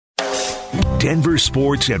Denver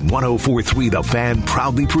Sports and 104.3 The Fan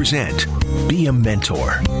proudly present Be a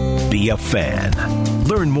Mentor, Be a Fan.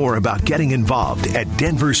 Learn more about getting involved at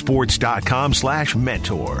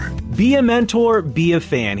denversports.com/mentor. Be a mentor, be a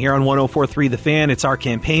fan. Here on 104.3 The Fan, it's our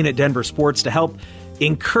campaign at Denver Sports to help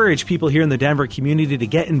encourage people here in the Denver community to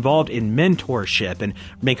get involved in mentorship and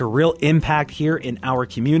make a real impact here in our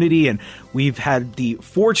community. And we've had the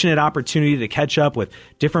fortunate opportunity to catch up with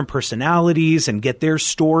different personalities and get their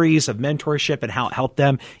stories of mentorship and how it helped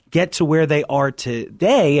them get to where they are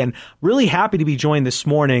today. And really happy to be joined this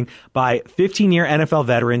morning by 15-year NFL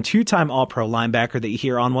veteran, two-time All-Pro linebacker that you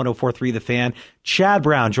hear on 104.3 The Fan, Chad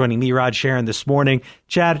Brown, joining me, Raj Sharon, this morning.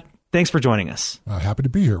 Chad, thanks for joining us. Happy to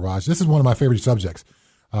be here, Raj. This is one of my favorite subjects.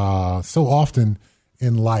 So often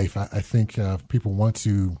in life, I think people want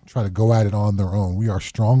to try to go at it on their own. We are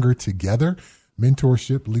stronger together.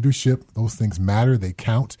 Mentorship, leadership, those things matter. They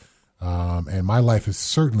count. And my life has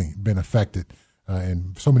certainly been affected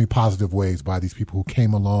in so many positive ways by these people who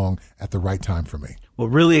came along at the right time for me. Well,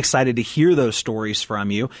 really excited to hear those stories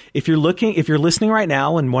from you. If you're listening right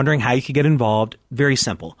now and wondering how you could get involved, very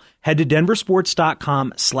simple. Head to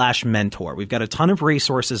denversports.com/mentor. We've got a ton of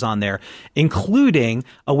resources on there, including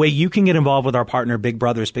a way you can get involved with our partner, Big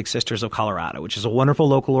Brothers Big Sisters of Colorado, which is a wonderful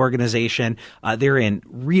local organization. They're in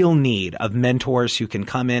real need of mentors who can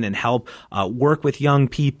come in and help work with young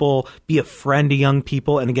people, be a friend to young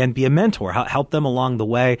people, and again, be a mentor, help them along the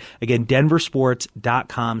way. Again,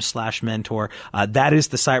 denversports.com/mentor. That is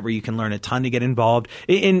the site where you can learn a ton to get involved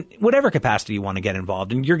in whatever capacity you want to get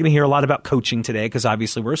involved. And you're going to hear a lot about coaching today because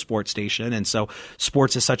obviously we're a sports station. And so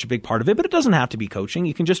sports is such a big part of it, but it doesn't have to be coaching.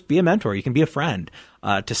 You can just be a mentor. You can be a friend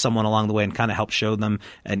to someone along the way and kind of help show them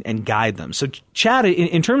and guide them. So Chad,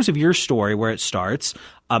 in terms of your story, where it starts,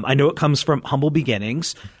 I know it comes from humble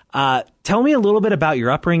beginnings. Tell me a little bit about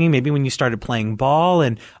your upbringing, maybe when you started playing ball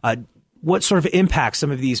and what sort of impact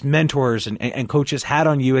some of these mentors and coaches had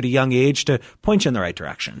on you at a young age to point you in the right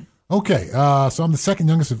direction. Okay, so I'm the second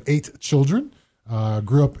youngest of 8 children.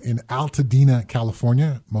 Grew up in Altadena,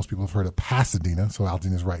 California. Most people have heard of Pasadena, so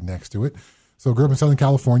Altadena is right next to it. So grew up in Southern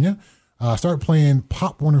California. Started playing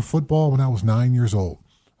Pop Warner football when I was 9 years old.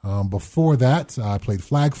 Before that, I played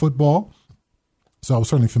flag football. So I was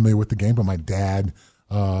certainly familiar with the game, but my dad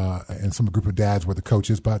and some group of dads were the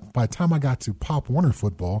coaches. But by the time I got to Pop Warner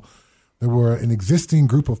football, there were an existing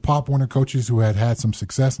group of Pop Warner coaches who had some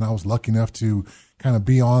success, and I was lucky enough to kind of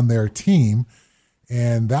be on their team.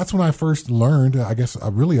 And that's when I first learned, I guess,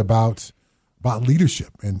 really about leadership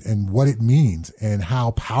and what it means and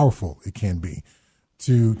how powerful it can be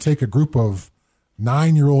to take a group of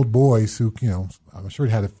 9-year-old boys who, I'm sure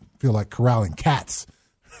it had to feel like corralling cats,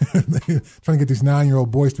 trying to get these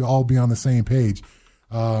 9-year-old boys to all be on the same page.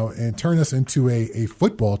 And turn us into a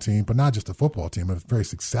football team, but not just a football team, a very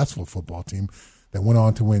successful football team that went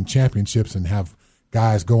on to win championships and have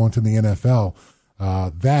guys go into the NFL.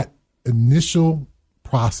 That initial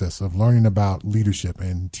process of learning about leadership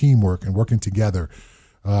and teamwork and working together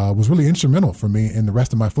was really instrumental for me in the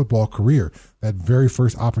rest of my football career. That very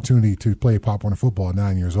first opportunity to play Pop Warner football at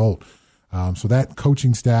 9 years old. So that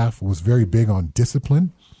coaching staff was very big on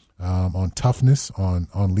discipline, on toughness,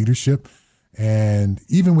 on leadership. And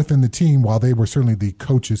even within the team, while they were certainly the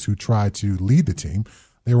coaches who tried to lead the team,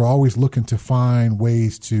 they were always looking to find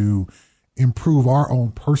ways to improve our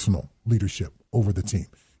own personal leadership over the team.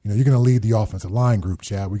 You're going to lead the offensive line group,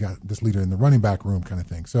 Chad. We got this leader in the running back room kind of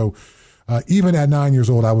thing. So even at 9 years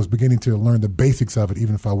old, I was beginning to learn the basics of it,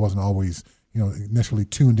 even if I wasn't always initially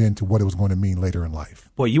tuned in to what it was going to mean later in life.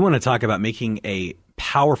 Boy, you want to talk about making a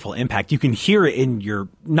powerful impact. You can hear it in your,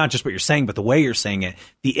 not just what you're saying, but the way you're saying it,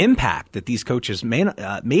 the impact that these coaches made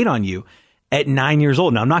on you at 9 years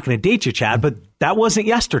old. Now, I'm not going to date you, Chad, but that wasn't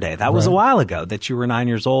yesterday. That was a while ago that you were 9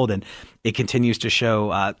 years old, and it continues to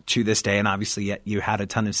show to this day. And obviously, you had a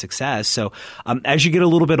ton of success. So as you get a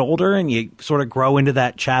little bit older and you sort of grow into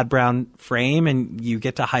that Chad Brown frame and you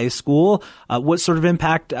get to high school, what sort of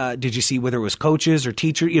impact did you see, whether it was coaches or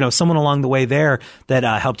teachers, someone along the way there that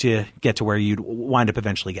helped you get to where you'd wind up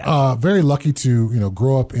eventually getting? Very lucky to,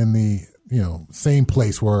 grow up in the, same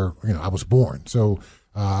place where, I was born. So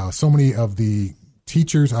many of the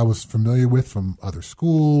teachers I was familiar with from other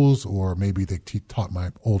schools, or maybe they taught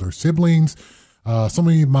my older siblings. So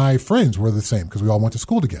many of my friends were the same because we all went to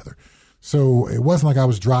school together. So it wasn't like I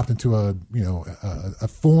was dropped into a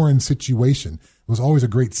foreign situation. It was always a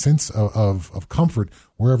great sense of comfort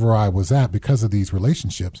wherever I was at because of these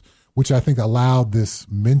relationships, which I think allowed this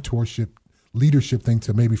mentorship, leadership thing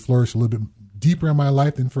to maybe flourish a little bit deeper in my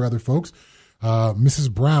life than for other folks.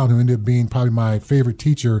 Mrs. Brown, who ended up being probably my favorite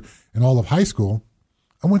teacher in all of high school,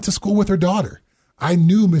 I went to school with her daughter. I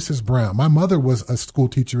knew Mrs. Brown. My mother was a school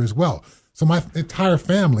teacher as well. So my entire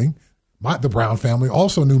family, the Brown family,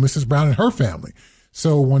 also knew Mrs. Brown and her family.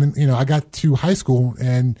 So when, I got to high school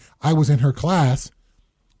and I was in her class,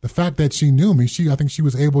 the fact that she knew me, I think she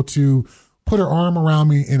was able to put her arm around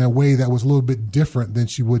me in a way that was a little bit different than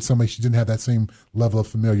she would somebody she didn't have that same level of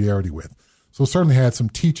familiarity with. So certainly had some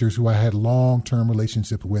teachers who I had long-term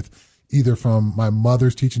relationships with, either from my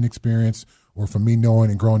mother's teaching experience or from me knowing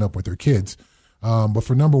and growing up with their kids. But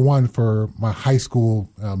for number one, for my high school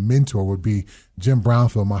mentor would be Jim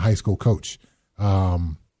Brownfield, my high school coach.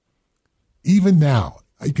 Even now,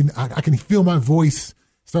 I can feel my voice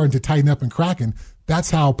starting to tighten up and cracking. That's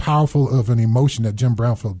how powerful of an emotion that Jim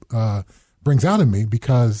Brownfield brings out in me,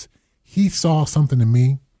 because he saw something in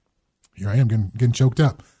me. Here I am getting choked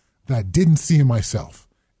up, that I didn't see in myself.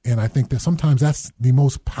 And I think that sometimes that's the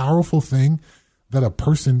most powerful thing that a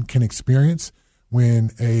person can experience, when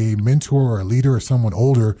a mentor or a leader or someone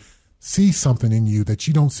older sees something in you that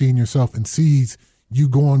you don't see in yourself and sees you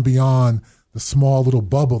going beyond the small little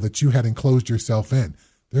bubble that you had enclosed yourself in.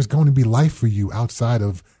 There's going to be life for you outside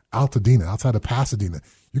of Altadena, outside of Pasadena.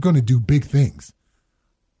 You're going to do big things.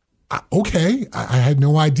 I had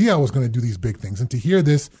no idea I was going to do these big things. And to hear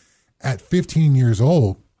this at 15 years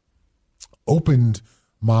old opened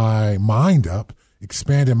my mind up,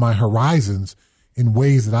 expanded my horizons in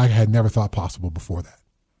ways that I had never thought possible before that.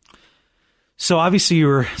 So obviously you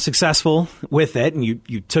were successful with it, and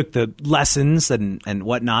you took the lessons and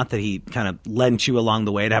whatnot that he kind of lent you along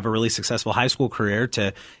the way to have a really successful high school career,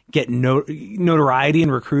 to get notoriety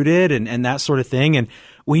and recruited and that sort of thing. And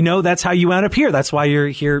we know that's how you wound up here. That's why you're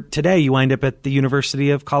here today. You wind up at the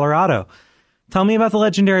University of Colorado. Tell me about the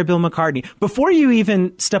legendary Bill McCartney. Before you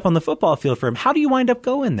even step on the football field for him, how do you wind up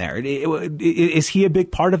going there? Is he a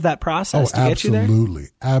big part of that process to get you there?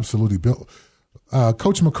 Absolutely. Bill,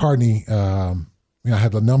 Coach McCartney, I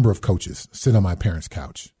had a number of coaches sit on my parents'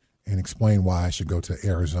 couch and explain why I should go to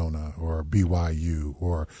Arizona or BYU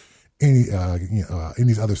or any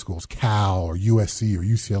these other schools, Cal or USC or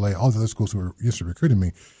UCLA, all the other schools who were used to recruiting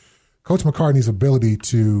me. Coach McCartney's ability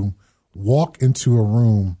to walk into a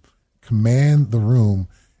room, command the room,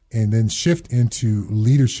 and then shift into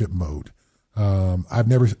leadership mode. I've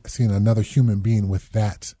never seen another human being with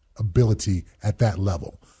that ability at that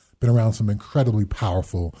level. Been around some incredibly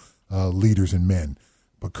powerful leaders and men,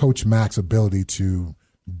 but Coach Mack's ability to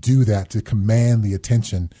do that, to command the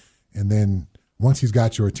attention, and then once he's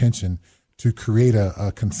got your attention, to create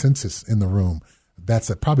a consensus in the room,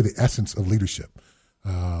 that's probably the essence of leadership.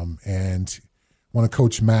 And one of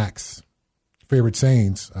Coach Mack's favorite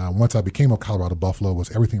sayings, once I became a Colorado Buffalo, was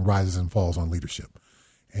everything rises and falls on leadership.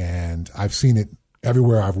 And I've seen it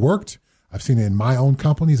everywhere I've worked. I've seen it in my own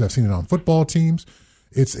companies. I've seen it on football teams.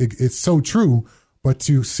 It's so true. But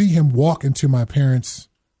to see him walk into my parents'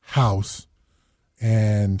 house,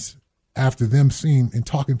 and after them seeing and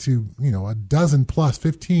talking to, a dozen plus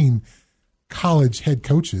 15 college head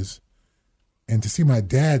coaches, and to see my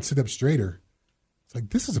dad sit up straighter, it's like,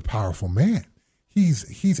 this is a powerful man.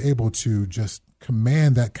 He's able to just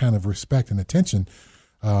command that kind of respect and attention.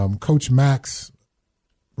 Coach Mack's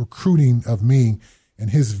recruiting of me and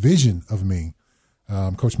his vision of me,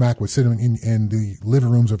 Coach Mack would sit in the living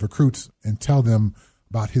rooms of recruits and tell them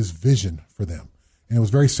about his vision for them. And it was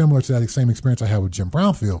very similar to that same experience I had with Jim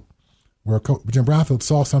Brownfield, where Jim Brownfield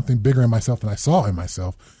saw something bigger in myself than I saw in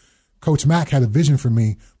myself. Coach Mack had a vision for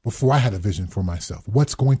me before I had a vision for myself.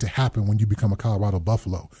 What's going to happen when you become a Colorado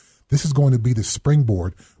Buffalo? This is going to be the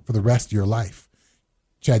springboard for the rest of your life.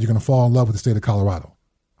 Chad, you're going to fall in love with the state of Colorado.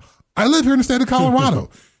 I live here in the state of Colorado.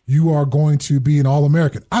 You are going to be an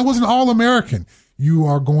All-American. I was an All-American. You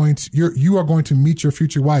are going to meet your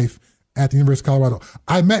future wife at the University of Colorado.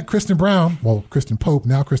 I met Kristen Pope,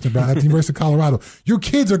 now Kristen Brown, at the University of Colorado. Your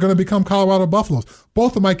kids are going to become Colorado Buffaloes.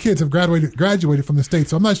 Both of my kids have graduated from the state,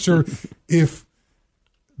 so I'm not sure if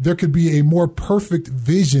there could be a more perfect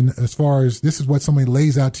vision as far as this is what somebody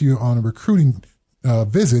lays out to you on a recruiting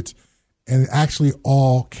visit, and it actually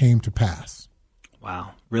all came to pass.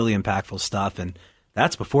 Wow, really impactful stuff, and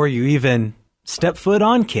that's before you even step foot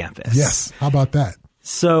on campus. Yes, how about that?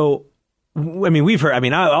 So,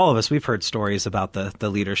 all of us, we've heard stories about the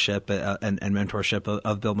leadership and mentorship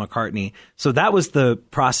of Bill McCartney. So that was the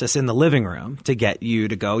process in the living room to get you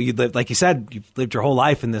to go. You lived, like you said, you've lived your whole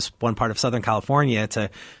life in this one part of Southern California to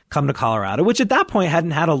come to Colorado, which at that point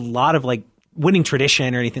hadn't had a lot of winning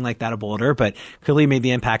tradition or anything like that at Boulder, but clearly made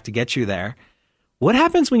the impact to get you there. What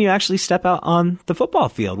happens when you actually step out on the football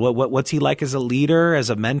field? What's he like as a leader,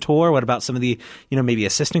 as a mentor? What about some of the, maybe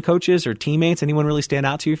assistant coaches or teammates? Anyone really stand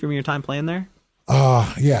out to you from your time playing there?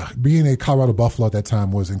 Being a Colorado Buffalo at that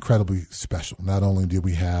time was incredibly special. Not only did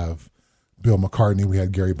we have Bill McCartney, we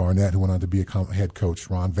had Gary Barnett, who went on to be a head coach,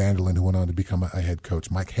 Ron Vanderlyn, who went on to become a head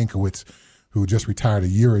coach, Mike Hankiewicz, who just retired a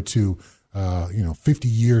year or two, 50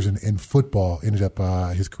 years in football, ended up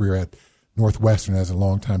his career at Northwestern as a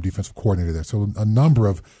longtime defensive coordinator there. So a number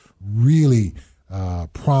of really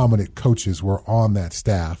prominent coaches were on that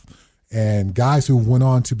staff, and guys who went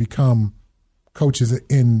on to become coaches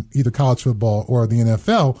in either college football or the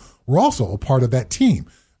NFL were also a part of that team.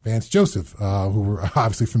 Vance Joseph, who we're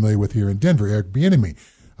obviously familiar with here in Denver, Eric Bieniemy.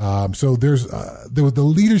 So the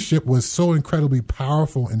leadership was so incredibly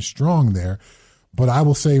powerful and strong there. But I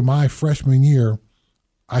will say my freshman year,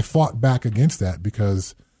 I fought back against that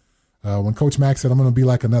because when Coach Mack said, I'm going to be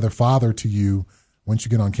like another father to you once you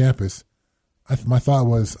get on campus, my thought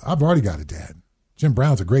was, I've already got a dad. Jim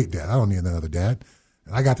Brown's a great dad. I don't need another dad.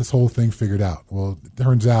 And I got this whole thing figured out. Well, it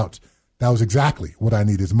turns out that was exactly what I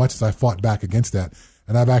needed, as much as I fought back against that.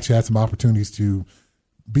 And I've actually had some opportunities to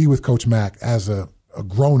be with Coach Mack as a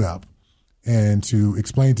grown-up and to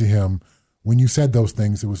explain to him, when you said those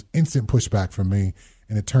things, it was instant pushback from me,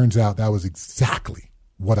 and it turns out that was exactly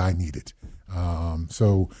what I needed.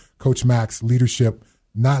 So Coach Mack's leadership,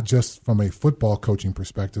 not just from a football coaching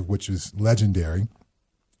perspective, which is legendary,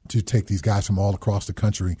 to take these guys from all across the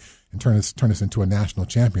country and turn us into a national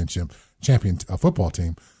champion football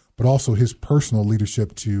team, but also his personal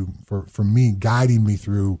leadership for me, guiding me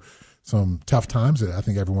through some tough times that I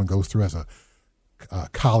think everyone goes through as a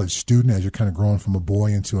college student, as you're kind of growing from a boy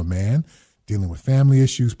into a man, dealing with family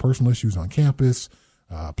issues, personal issues on campus,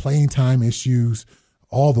 playing time issues,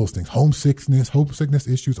 all those things, homesickness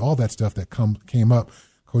issues, all that stuff that came up.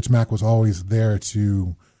 Coach Mack was always there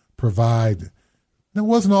to provide. There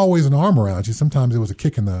wasn't always an arm around you. Sometimes it was a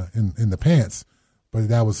kick in the pants, but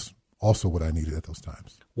that was also what I needed at those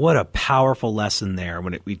times. What a powerful lesson there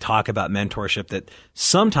when we talk about mentorship, that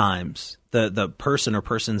sometimes the person or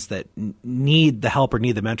persons that need the help or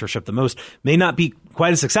need the mentorship the most may not be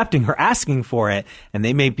quite as accepting or asking for it, and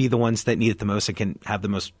they may be the ones that need it the most and can have the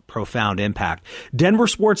most profound impact.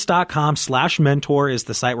 Denversports.com/mentor is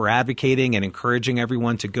the site we're advocating and encouraging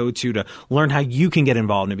everyone to go to learn how you can get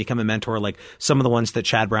involved and become a mentor like some of the ones that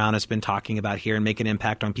Chad Brown has been talking about here, and make an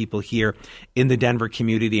impact on people here in the Denver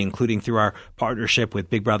community, including through our partnership with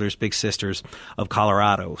Big Brothers Big Sisters of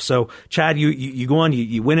Colorado. So Chad, you go on,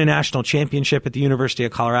 you win a national championship at the University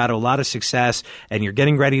of Colorado, a lot of success, and you're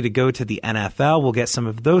getting ready to go to the NFL. We'll get some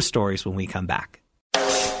of those stories when we come back.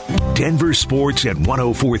 Denver Sports at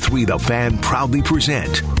 104.3 The Fan proudly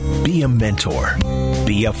present Be a Mentor,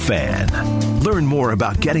 Be a Fan. Learn more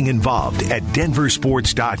about getting involved at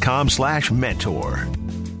denversports.com/mentor.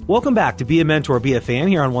 Welcome back to Be a Mentor, Be a Fan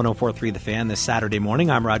here on 104.3 The Fan this Saturday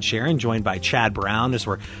morning. I'm Rod Sharon, joined by Chad Brown, as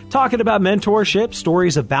we're talking about mentorship,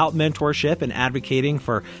 stories about mentorship, and advocating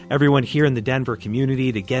for everyone here in the Denver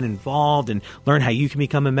community to get involved and learn how you can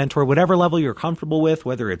become a mentor, whatever level you're comfortable with,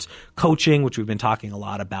 whether it's coaching, which we've been talking a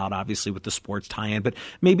lot about, obviously, with the sports tie-in, but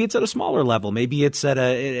maybe it's at a smaller level, maybe it's at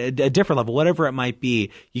a different level, whatever it might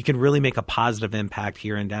be. You can really make a positive impact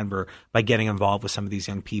here in Denver by getting involved with some of these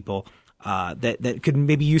young people that could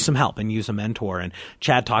maybe use some help and use a mentor. And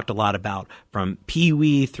Chad talked a lot about from Pee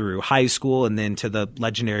Wee through high school and then to the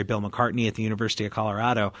legendary Bill McCartney at the University of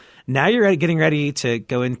Colorado. Now you're getting ready to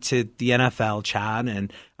go into the NFL, Chad,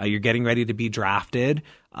 and you're getting ready to be drafted.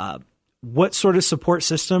 What sort of support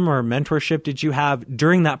system or mentorship did you have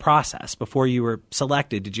during that process before you were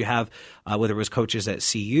selected? Did you have, whether it was coaches at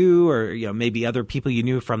CU or maybe other people you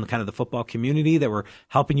knew from kind of the football community that were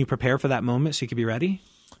helping you prepare for that moment so you could be ready?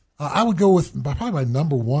 I would go with probably my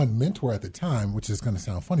number one mentor at the time, which is going to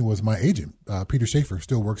sound funny, was my agent. Peter Schaefer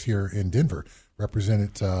still works here in Denver,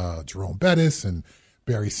 represented Jerome Bettis and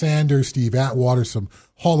Barry Sanders, Steve Atwater, some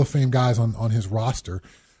Hall of Fame guys on his roster.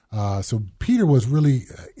 So Peter was really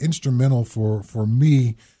instrumental for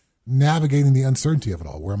me navigating the uncertainty of it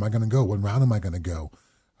all. Where am I going to go? What round am I going to go?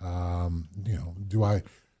 Do I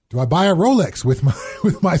buy a Rolex with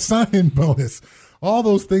my sign-in bonus? All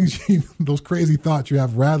those things, those crazy thoughts you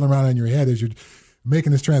have rattling around in your head as you're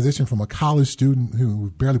making this transition from a college student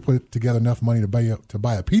who barely put together enough money to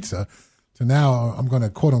buy a pizza to now I'm going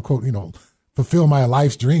to quote unquote fulfill my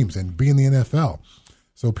life's dreams and be in the NFL.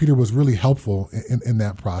 So Peter was really helpful in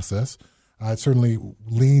that process. I certainly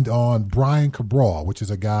leaned on Brian Cabral, which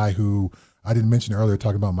is a guy who I didn't mention earlier,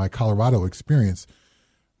 talking about my Colorado experience.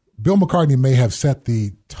 Bill McCartney may have set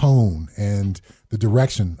the tone and the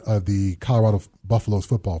direction of the Colorado Buffaloes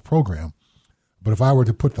football program, but if I were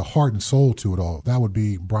to put the heart and soul to it all, that would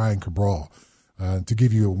be Brian Cabral. To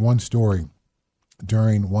give you one story,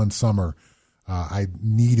 during one summer, I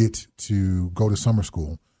needed to go to summer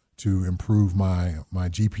school to improve my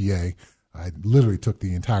GPA. I literally took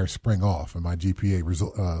the entire spring off, and my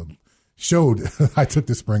GPA showed I took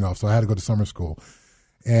the spring off, so I had to go to summer school.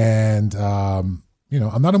 And,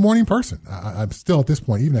 I'm not a morning person. I'm still at this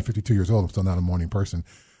point, even at 52 years old, I'm still not a morning person.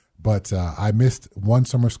 But I missed one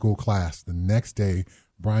summer school class. The next day,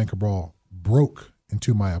 Brian Cabral broke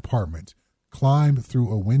into my apartment, climbed through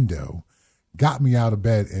a window, got me out of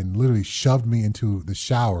bed, and literally shoved me into the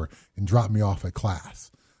shower and dropped me off at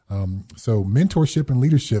class. So mentorship and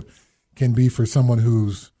leadership can be for someone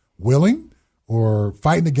who's willing or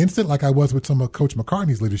fighting against it, like I was with some of Coach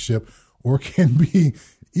McCartney's leadership, or can be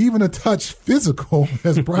even a touch physical,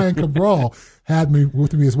 as Brian Cabral had me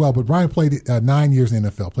with me as well. But Brian played 9 years in the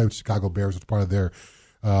NFL, played with the Chicago Bears as part of their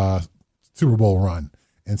Super Bowl run.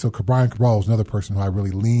 And so Brian Cabral was another person who I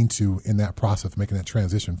really leaned to in that process of making that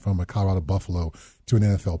transition from a Colorado Buffalo to an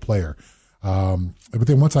NFL player. But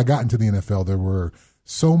then once I got into the NFL, there were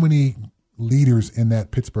so many leaders in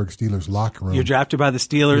that Pittsburgh Steelers locker room. You're drafted by the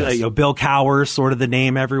Steelers. Yes. Bill Cowher, sort of the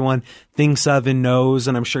name everyone thinks of and knows,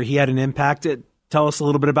 and I'm sure he had an impact. Tell us a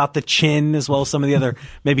little bit about the Chin, as well as some of the other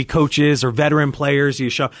maybe coaches or veteran players you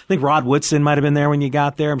show. I think Rod Woodson might have been there when you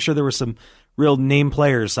got there. I'm sure there were some real name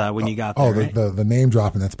players when you got there. Right? the name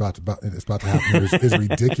dropping that's about to happen here is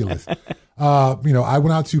ridiculous. I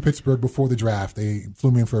went out to Pittsburgh before the draft. They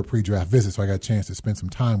flew me in for a pre-draft visit, so I got a chance to spend some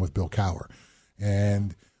time with Bill Cowher.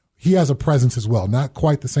 And he has a presence as well, not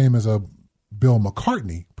quite the same as a Bill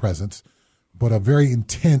McCartney presence, but a very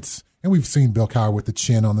intense, and we've seen Bill Cowher with the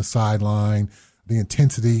Chin on the sideline, the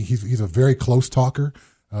intensity. He's a very close talker,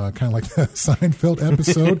 kind of like the Seinfeld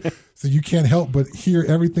episode. So you can't help but hear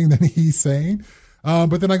everything that he's saying.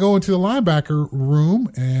 But then I go into the linebacker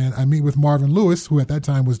room and I meet with Marvin Lewis, who at that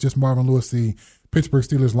time was just Marvin Lewis, the Pittsburgh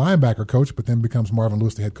Steelers linebacker coach, but then becomes Marvin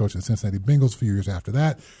Lewis, the head coach of the Cincinnati Bengals a few years after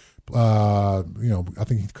that. I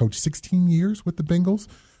think he coached 16 years with the Bengals.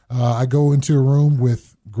 I go into a room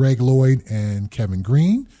with Greg Lloyd and Kevin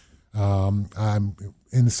Green. I'm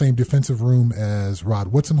in the same defensive room as Rod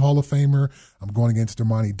Woodson, Hall of Famer. I'm going against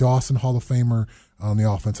Dermontti Dawson, Hall of Famer, on the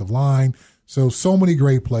offensive line. So many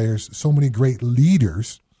great players, so many great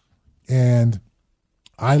leaders. And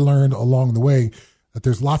I learned along the way that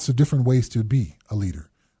there's lots of different ways to be a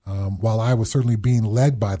leader. While I was certainly being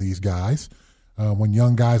led by these guys, when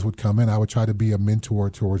young guys would come in, I would try to be a mentor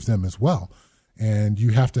towards them as well. And you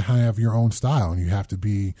have to have your own style, and you have to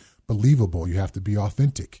be believable. You have to be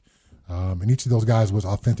authentic. And each of those guys was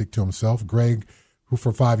authentic to himself. Greg, who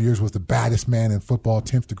for 5 years was the baddest man in football,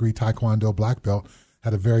 10th degree Taekwondo black belt,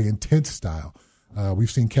 had a very intense style.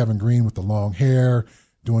 We've seen Kevin Green with the long hair,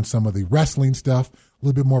 doing some of the wrestling stuff, a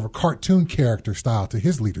little bit more of a cartoon character style to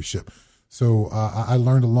his leadership. So I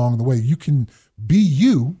learned along the way, you can be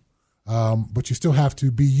you, but you still have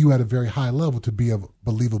to be you at a very high level to be a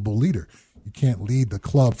believable leader. You can't lead the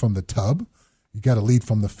club from the tub. You got to lead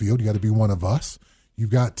from the field. You got to be one of us. You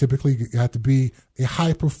have to be a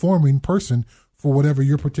high-performing person for whatever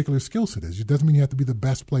your particular skill set is. It doesn't mean you have to be the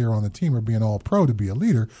best player on the team or be an all-pro to be a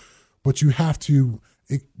leader, but you have to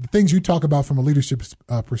the things you talk about from a leadership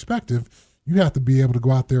perspective, you have to be able to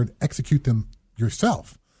go out there and execute them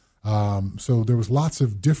yourself. So there was lots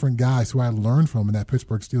of different guys who I learned from in that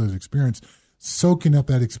Pittsburgh Steelers experience, soaking up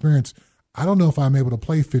that experience. I don't know if I'm able to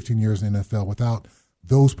play 15 years in the NFL without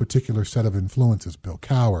those particular set of influences, Bill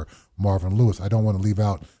Cowher, Marvin Lewis. I don't want to leave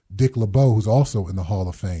out Dick LeBeau, who's also in the Hall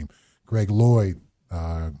of Fame, Greg Lloyd,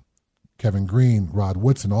 Kevin Green, Rod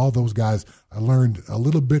Woodson, all those guys. I learned a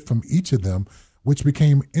little bit from each of them, which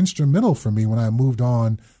became instrumental for me when I moved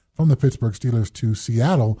on from the Pittsburgh Steelers to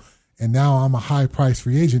Seattle. And now I'm a high-priced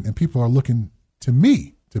free agent, and people are looking to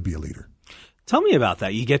me to be a leader. Tell me about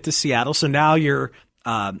that. You get to Seattle, so now you're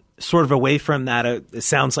sort of away from that. It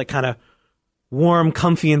sounds like kind of warm,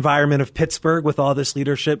 comfy environment of Pittsburgh with all this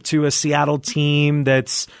leadership to a Seattle team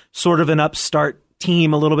that's sort of an upstart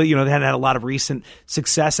team a little bit. They hadn't had a lot of recent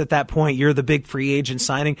success at that point. You're the big free agent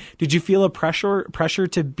signing. Did you feel a pressure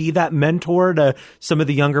to be that mentor to some of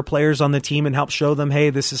the younger players on the team and help show them,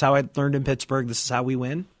 hey, this is how I learned in Pittsburgh. This is how we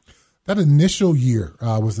win? That initial year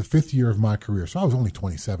was the 5th year of my career. So I was only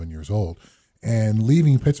 27 years old. And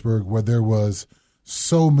leaving Pittsburgh, where there was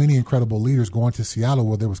so many incredible leaders, going to Seattle,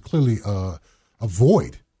 where there was clearly a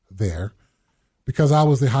void there, because I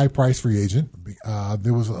was the high-priced free agent. They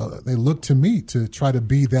looked to me to try to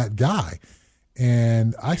be that guy.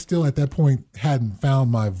 And I still, at that point, hadn't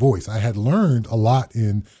found my voice. I had learned a lot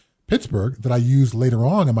in Pittsburgh that I used later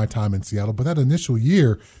on in my time in Seattle. But that initial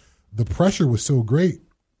year, the pressure was so great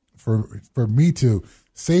for me to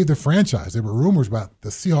save the franchise. There were rumors about the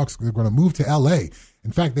Seahawks were going to move to L.A.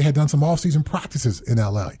 In fact, they had done some off-season practices in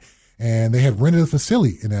L.A., and they had rented a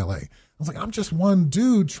facility in L.A. I was like, I'm just one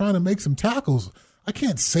dude trying to make some tackles. I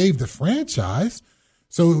can't save the franchise.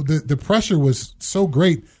 So the pressure was so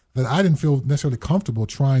great that I didn't feel necessarily comfortable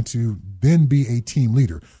trying to then be a team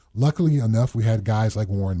leader. Luckily enough, we had guys like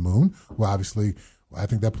Warren Moon, who obviously, I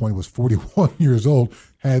think that point was 41 years old,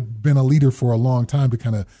 had been a leader for a long time to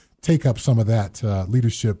kind of take up some of that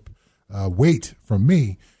leadership weight from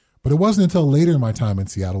me. But it wasn't until later in my time in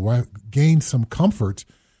Seattle where I gained some comfort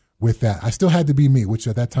with that. I still had to be me, which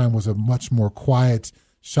at that time was a much more quiet,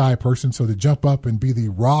 shy person. So to jump up and be the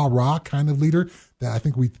rah-rah kind of leader that I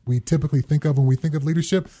think we typically think of when we think of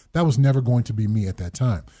leadership, that was never going to be me at that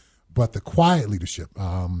time. But the quiet leadership,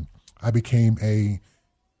 I became a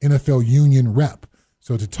NFL union rep.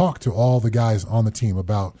 So to talk to all the guys on the team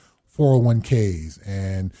about 401ks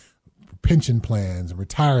and pension plans and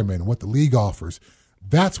retirement and what the league offers,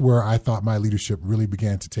 that's where I thought my leadership really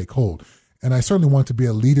began to take hold. And I certainly want to be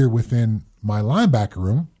a leader within my linebacker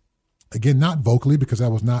room. Again, not vocally because that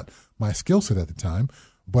was not my skill set at the time,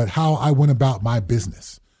 but how I went about my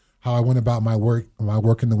business, how I went about my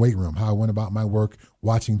work in the weight room, how I went about my work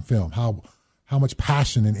watching film, how much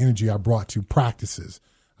passion and energy I brought to practices,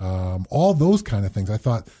 all those kind of things. I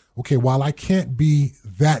thought, okay, while I can't be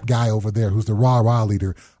that guy over there who's the rah-rah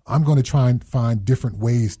leader, I'm going to try and find different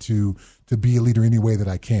ways to be a leader any way that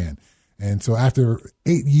I can. And so after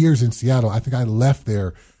 8 years in Seattle, I think I left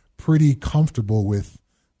there pretty comfortable with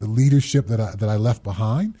the leadership that I left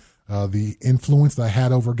behind, the influence that I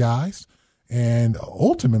had over guys. And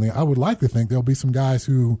ultimately, I would like to think there'll be some guys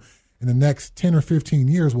who in the next 10 or 15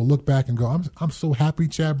 years will look back and go, I'm so happy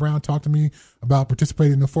Chad Brown talked to me about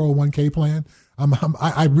participating in the 401k plan.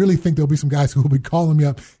 I really think there'll be some guys who will be calling me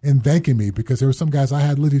up and thanking me because there were some guys I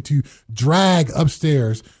had literally to drag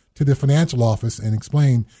upstairs to the financial office and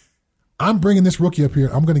explain, I'm bringing this rookie up here.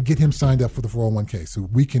 I'm going to get him signed up for the 401k so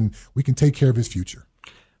we can take care of his future.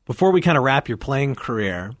 Before we kind of wrap your playing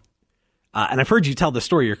career, and I've heard you tell the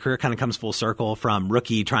story, your career kind of comes full circle from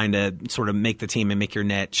rookie trying to sort of make the team and make your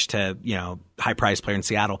niche to, high price player in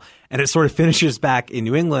Seattle. And it sort of finishes back in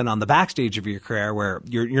New England on the backstage of your career where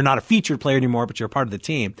you're not a featured player anymore, but you're a part of the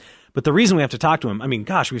team. But the reason we have to talk to him,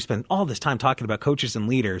 we've spent all this time talking about coaches and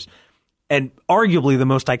leaders, and arguably the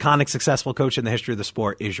most iconic, successful coach in the history of the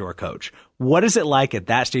sport is your coach. What is it like at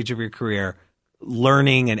that stage of your career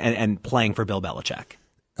learning and playing for Bill Belichick?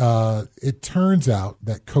 It turns out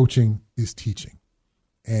that coaching is teaching.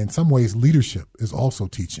 And in some ways, leadership is also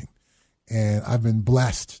teaching. And I've been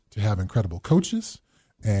blessed to have incredible coaches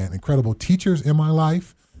and incredible teachers in my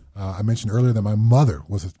life. I mentioned earlier that my mother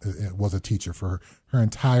was a teacher for her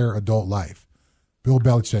entire adult life. Bill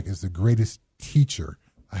Belichick is the greatest teacher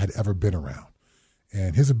I had ever been around.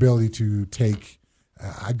 And his ability to take,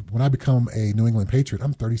 when I become a New England Patriot,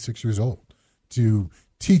 I'm 36 years old, to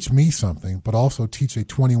teach me something, but also teach a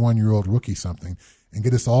 21-year-old rookie something and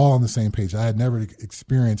get us all on the same page. I had never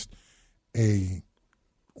experienced a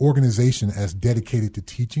organization as dedicated to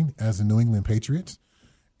teaching as the New England Patriots.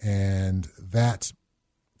 And that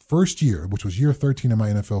first year, which was year 13 of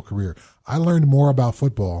my NFL career, I learned more about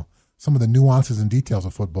football, some of the nuances and details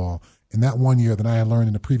of football in that 1 year than I had learned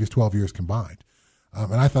in the previous 12 years combined.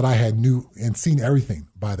 And I thought I had knew and seen everything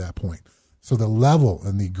by that point. So the level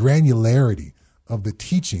and the granularity of the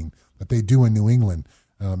teaching that they do in New England,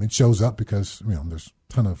 it shows up because there's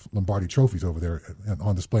a ton of Lombardi trophies over there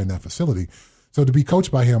on display in that facility. So to be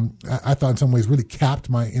coached by him, I thought in some ways really capped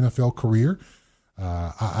my NFL career.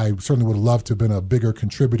 I certainly would have loved to have been a bigger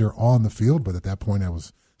contributor on the field, but at that point I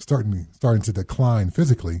was starting to decline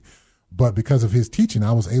physically. But because of his teaching,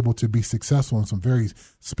 I was able to be successful in some very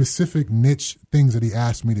specific niche things that he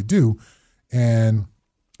asked me to do. And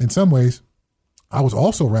in some ways, I was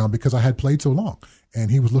also around because I had played so long,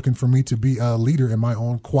 and he was looking for me to be a leader in my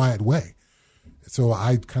own quiet way. So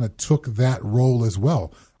I kind of took that role as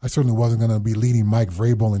well. I certainly wasn't going to be leading Mike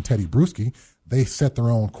Vrabel and Teddy Bruschi. They set their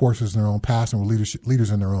own courses in their own paths and were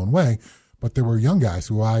leaders in their own way. But there were young guys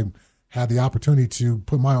who I had the opportunity to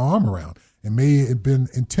put my arm around. It may have been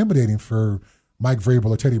intimidating for Mike Vrabel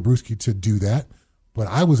or Teddy Bruschi to do that, but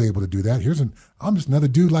I was able to do that. I'm just another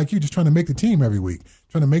dude like you, just trying to make the team every week,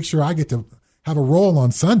 trying to make sure I get to have a role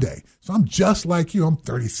on Sunday. So I'm just like you. I'm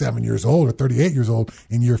 37 years old or 38 years old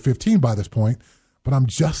in year 15 by this point, but I'm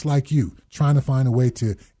just like you, trying to find a way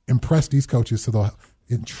to impress these coaches so they'll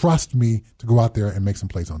entrust me to go out there and make some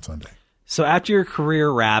plays on Sunday. So after your career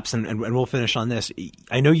wraps, and we'll finish on this,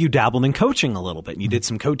 I know you dabbled in coaching a little bit. You did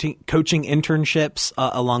some coaching internships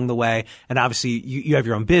along the way, and obviously you have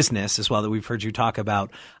your own business as well that we've heard you talk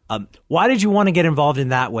about. Why did you want to get involved in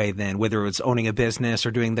that way then, whether it was owning a business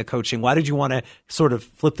or doing the coaching? Why did you want to sort of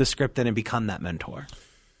flip the script then and become that mentor?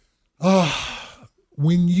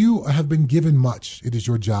 When you have been given much, it is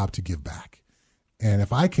your job to give back. And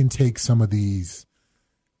if I can take some of these,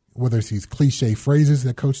 whether it's these cliche phrases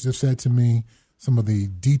that coaches have said to me, some of the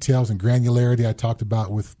details and granularity I talked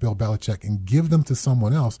about with Bill Belichick, and give them to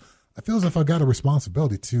someone else, I feel as if I got a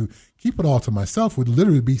responsibility. To keep it all to myself would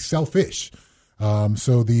literally be selfish.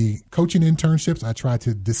 So the coaching internships, I tried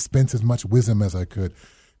to dispense as much wisdom as I could.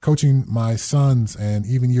 Coaching my sons, and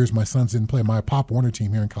even years my sons didn't play, my Pop Warner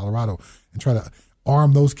team here in Colorado, and try to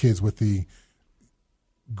arm those kids with the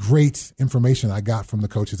great information I got from the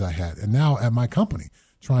coaches I had. And now at my company,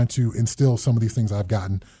 trying to instill some of these things I've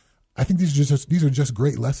gotten. I think these are just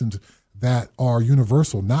great lessons that are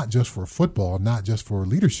universal, not just for football, not just for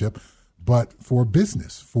leadership, but for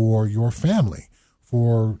business, for your family,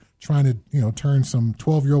 for trying to turn some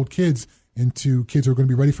 12-year-old kids into kids who are going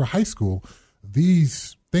to be ready for high school.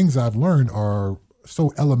 These things I've learned are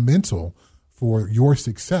so elemental for your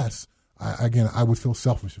success. I would feel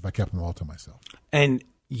selfish if I kept them all to myself. And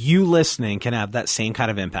you listening can have that same kind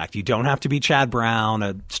of impact. You don't have to be Chad Brown,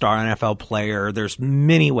 a star NFL player. There's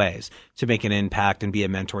many ways to make an impact and be a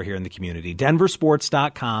mentor here in the community.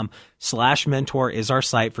 Denversports.com/mentor is our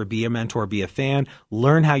site for Be a Mentor, Be a Fan.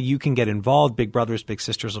 Learn how you can get involved. Big Brothers Big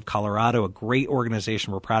Sisters of Colorado, a great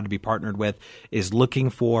organization we're proud to be partnered with, is looking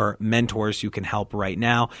for mentors who can help right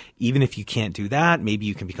now. Even if you can't do that, maybe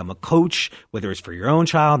you can become a coach, whether it's for your own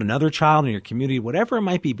child, another child in your community, whatever it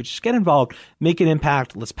might be. But just get involved, make an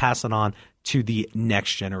impact. Let's pass it on to the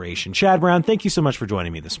next generation. Chad Brown, thank you so much for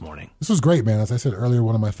joining me this morning. This was great, man. As I said earlier,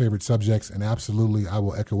 one of my favorite subjects, and absolutely I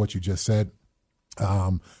will echo what you just said.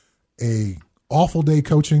 A awful day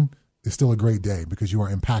coaching is still a great day because you are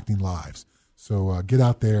impacting lives. So get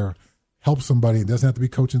out there, help somebody. It doesn't have to be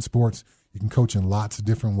coaching sports. You can coach in lots of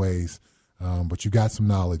different ways, but you got some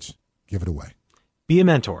knowledge. Give it away. Be a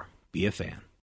mentor. Be a fan.